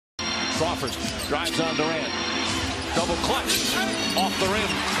Crawford drives on Durant. Double clutch. Off the rim.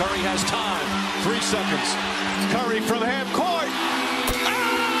 Curry has time. 3 seconds. Curry from half court.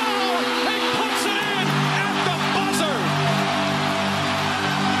 Oh! He puts it in at the buzzer.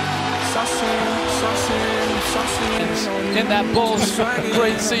 In that Bulls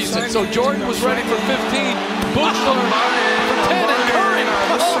great season. So Jordan was ready for 15. Bush for 10 and Curry.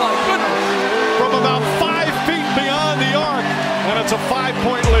 Oh my goodness. From about 5 feet beyond the arc. And it's a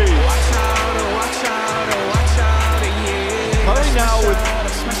 5-point lead. Curry now with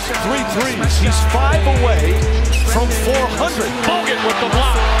 3 threes. He's 5 away from 400. Bogut with the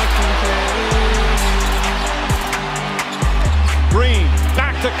block. Green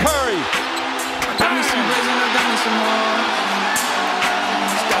back to Curry.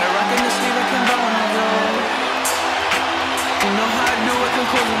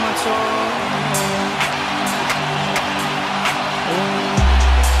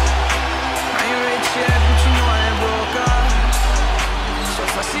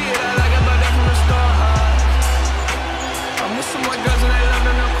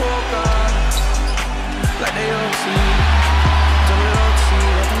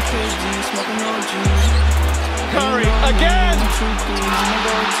 Curry again.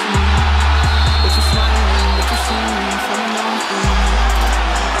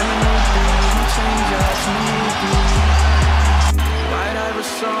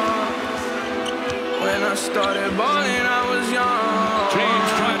 When I started balling, I was young. James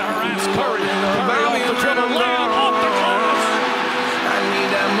trying to harass Curry. Curry off the dribble, layup off the glass. I need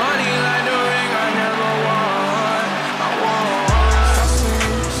that money like the ring I never won.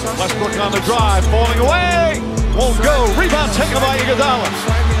 Westbrook on the drive, falling away. Won't go. Rebound taken by Iguodala.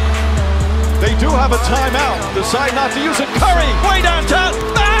 They do have a timeout. Decide not to use it. Curry way downtown.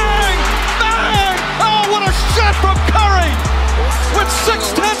 Bang! Bang! Oh, what a shot from Curry! With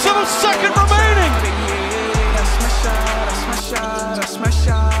 0.6 of a second remaining. That's my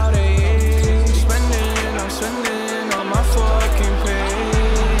shot. I'm spending on my fucking pay.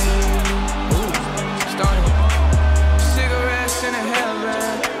 Starting. Cigarettes in the hair,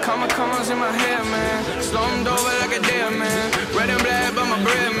 man. Commas in my hair, man. Slumped over like a dead man. Red and black, but my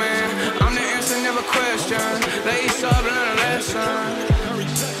bread, man. I'm the answer, never question. Lace up, learn a lesson.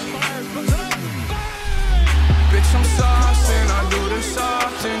 Bitch, I'm saucing, I do this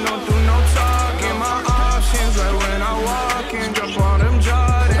often. Don't do no talking, my options. Right when I walk in, jump on them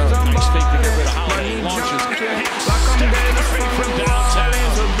Jordans. I'm ballin', money junkin'. Like I'm Davis from New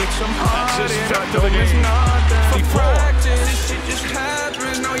Orleans. A bitch, I'm hardin', I don't miss nothing. For practice, this shit just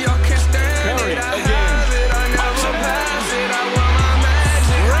happens. No, y'all can't stand it. I have it, I never pass it. I want my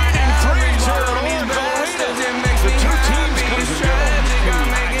magic. Raining threes here at Orlando. It makes me happy, it's tragic.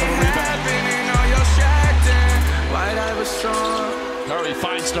 I make it happen, and all y'all shacked in. White Iver's song. Curry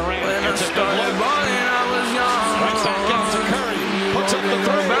finds Durant. When I started balling, I was young. Right back out to Curry. Puts up the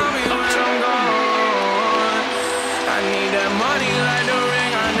three. About me when I'm gone. I need that money like the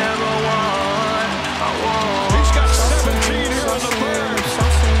ring I never won. I won. He's got 17 here on the Birds.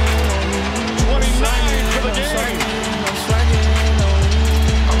 29 for the game.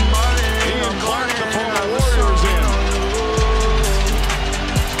 I'm balling. He and Clark to pull the Warriors in.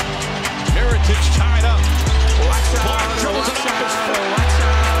 Heritage tied up. Clark dribbles it off his foot. Watch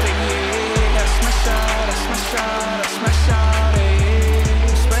out, yeah. That's my shot, that's my shot, that's my shot,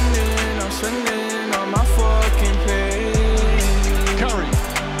 yeah. I'm spending on my fucking pay. Curry.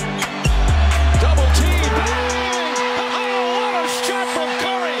 Double team. Bang! Oh, what a shot from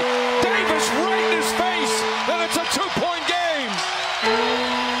Curry. Davis right in his face. And it's a 2-point game.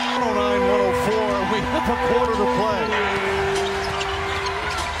 109-104. We have a quarter to play.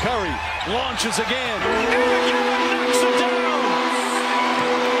 Curry launches again. And knocks it down.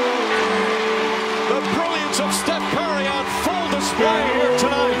 The brilliance of Steph Curry on full display here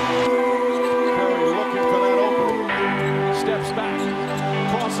tonight. Curry looking for that opening. Steps back.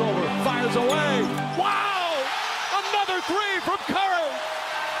 Crossover. Fires away. Wow! Another 3 from Curry.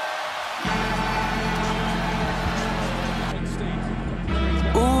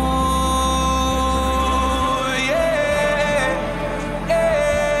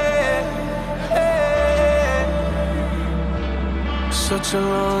 Such a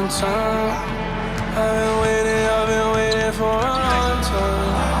long time. I've been waiting for a long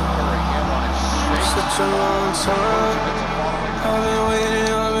time. Such a long time. I've been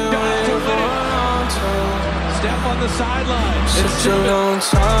waiting for a long time. Steph on the sidelines. Such a long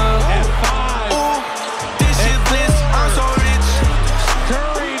time. At 5. Ooh, this shit bliss. I'm so rich.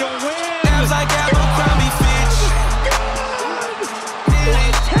 Curry to win. Abs like Abercrombie Fitch. Did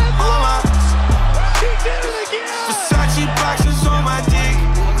it on my Versace boxes on my dick.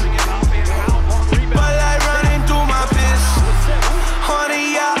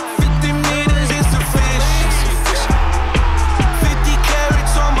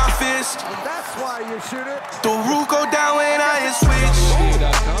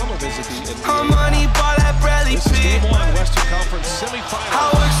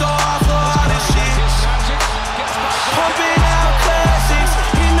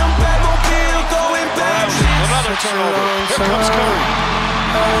 comes Curry.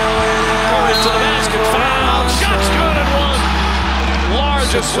 Curry to the basket, foul. Shot's good and one.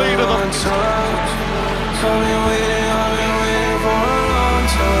 Largest lead of the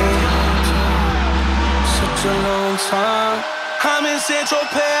such a long time. I'm in Central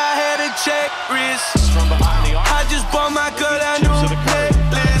Pay, I had a check wrist. I just bought my girl a new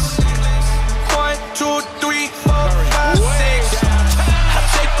necklace. 1, 2, 3, 4, 5, 6. I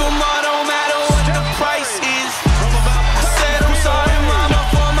take them all, don't matter what the price is. I said I'm sorry, mama,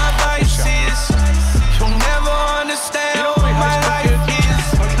 for my vices. You'll never understand what my life is.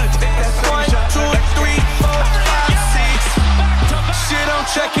 1, 2, 3, 4, 5, 6. Shit, I'm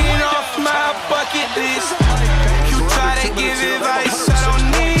checking off my bucket list. You try to give advice, I don't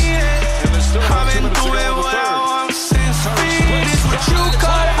need it. I've been doing what I want since free. This what you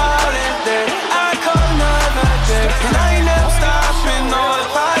call holiday, I call another day. And I ain't never stopping, no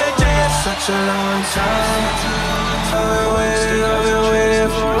apologies. Such a long time. I've been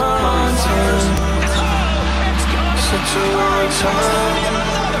waiting for a long time. Such a long time.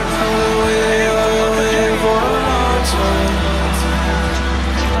 I've been waiting for a long time.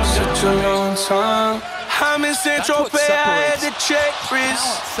 Such a long time. I'm in Central Pay, I had to check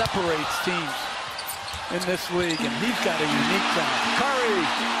wrist. Separates teams in this league, and he's got a unique talent. Curry.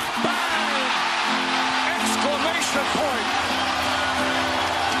 Bang! Exclamation point.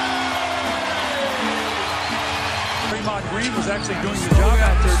 Draymond Green was actually doing the job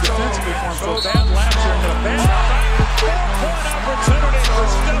out there defensively for him. So bad last year and a bad four-point opportunity for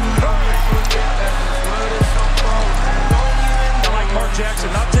Steph Curry. I like Mark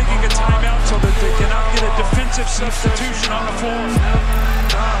Jackson not taking a timeout so that they cannot get a defensive substitution on the floor.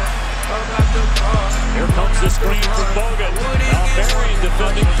 Here comes the screen from Bogut. Now Barry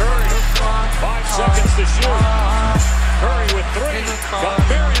defending Curry. 5 seconds to shoot. Curry with 3. Got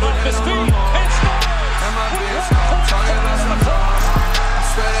Barry off his feet. And scores!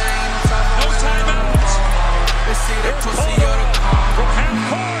 No timeouts. Here Bogut from half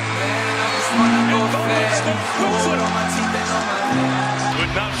court. And Bogut puts it on.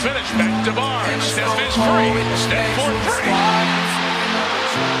 Would not finish. Back to Barnes. Steph is free. Steph for 3.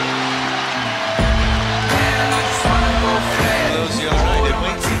 Those the other night, didn't we?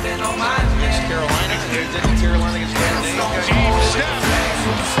 Against Carolina. Didn't Carolina against Notre Dame? Steph.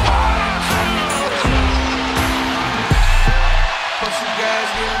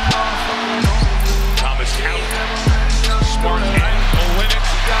 Thomas out. Smart and Olenek.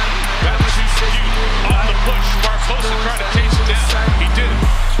 Got to shoot on the push. Barbosa trying to chase it down. He did it.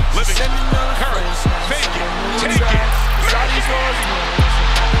 Living. Curry. Fake it. Take it. Make it.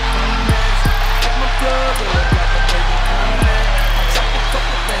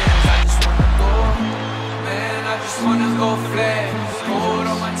 I just wanna go flash. Gold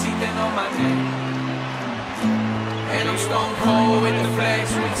on my teeth and on my neck. And I'm stone cold with the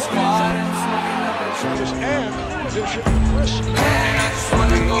flags. With the squad and I'm smoking up a tree. Man, I just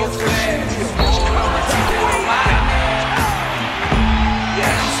wanna go flash. Gold on my teeth and on my neck.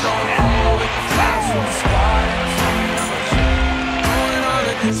 Yeah, I'm stone cold with the flags. With the squad and I'm smoking up a tree. Knowing all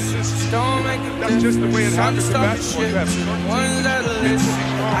of this don't make it. That's just the way it happens in basketball. You have ones that are listen.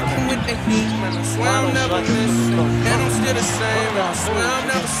 I can with the heat, man. I swear I'm never missing. And I'm still the same, man. I swear I'm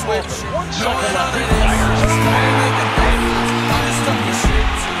never switching. Knowing all of this don't make a difference. I'm just talking shit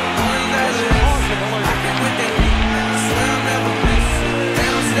to the ones that are listen. I can with the heat, man. I swear I'm never missing.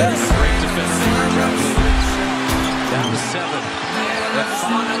 And I'm still the same, man. I swear I'm never switching. down to 7. At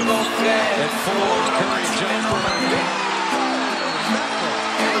 5. At 4. Curry jumper.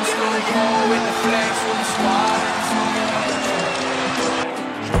 With the flags from the squad.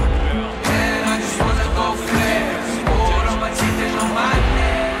 Man, I just wanna go flash. Gold on my teeth and on my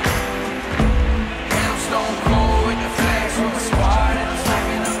neck. And I'm stone cold with the flags from the squad. And I'm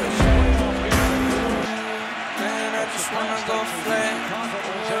smoking up a shit. Man, I just wanna go flash.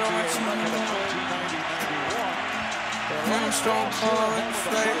 Gold on my teeth and on my neck. And I'm stone cold with the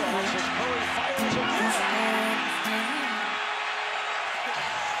flags.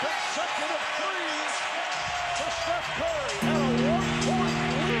 Consecutive threes for Steph Curry and a 1-point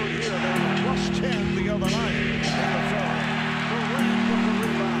lead here. They were plus 10 the other night. Durant with the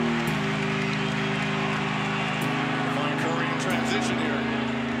rebound. Find Curry in transition here.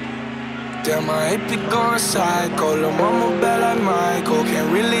 Damn, my AP going psycho. Lil' mama bad like Michael. Can't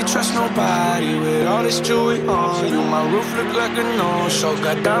really trust nobody with all this jewelry on you. My roof look like a no-show.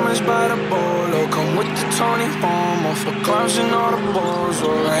 Got diamonds by the bolo. Come with the Tony Homo for clowns and all the balls.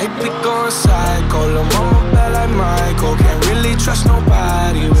 Well, my AP going psycho. Lil' mama bad like Michael. Can't really trust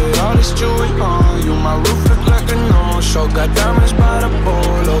nobody with all this jewelry on you. My roof look like a no-show. Got diamonds by the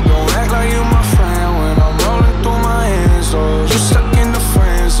bolo. Don't act like you my friend when I'm rolling through my hands, oh. You stuck in the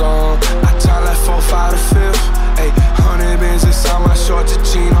friend zone. I tie like 4, 5 to 5th. Ayy, 100 bands inside my shorts, a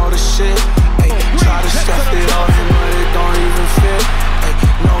Gino the shit. Ayy, try to stuff it on him, but it don't even fit. Ayy,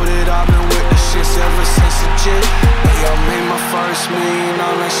 know that I've been with the shits ever since legit. Ayy, I made my first million,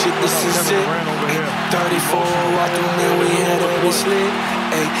 I'm like shit, this is it. Ayy, 34 walked through, man, we had a bitch lit.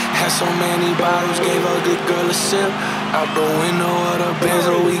 Ayy, had so many bottles, gave a good girl a sip. Out the window of the Benz,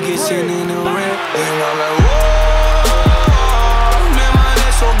 oh, we get sitting in the rent. And I'm like, whoa.